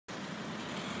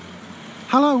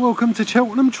Hello, welcome to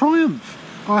Cheltenham Triumph.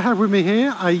 I have with me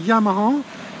here a Yamaha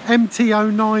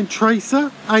MT09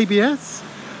 Tracer ABS,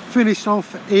 finished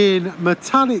off in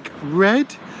metallic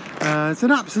red. It's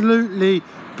an absolutely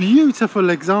beautiful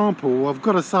example, I've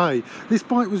got to say. This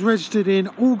bike was registered in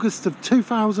August of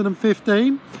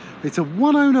 2015. It's a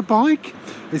one owner bike.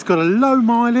 It's got a low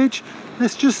mileage.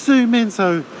 Let's just zoom in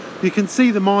so you can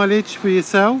see the mileage for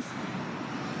yourself.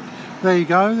 There you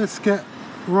go. Let's get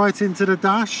right into the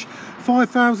dash.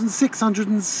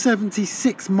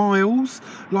 5,676 miles.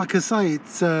 Like I say,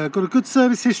 it's got a good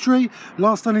service history.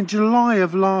 Last done in July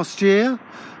of last year.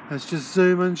 Let's just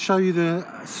zoom and show you the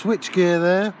switch gear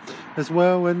there as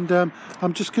well. And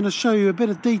I'm just going to show you a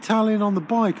bit of detailing on the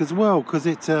bike as well, because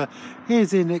it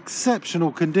is in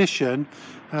exceptional condition.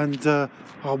 And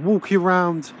I'll walk you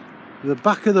around the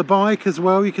back of the bike as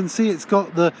well. You can see it's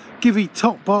got the Givey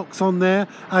top box on there,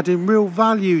 adding real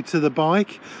value to the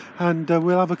bike. And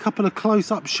we'll have a couple of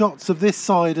close-up shots of this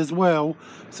side as well.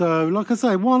 So like I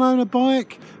say, one owner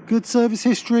bike, good service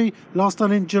history, last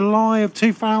done in July of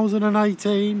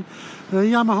 2018. The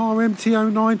Yamaha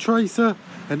MT09 Tracer,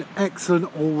 an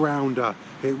excellent all-rounder,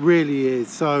 it really is.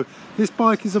 So this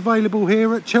bike is available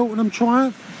here at Cheltenham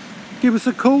Triumph. Give us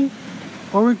a call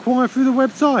or inquire through the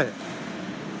website.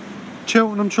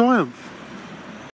 Cheltenham Triumph.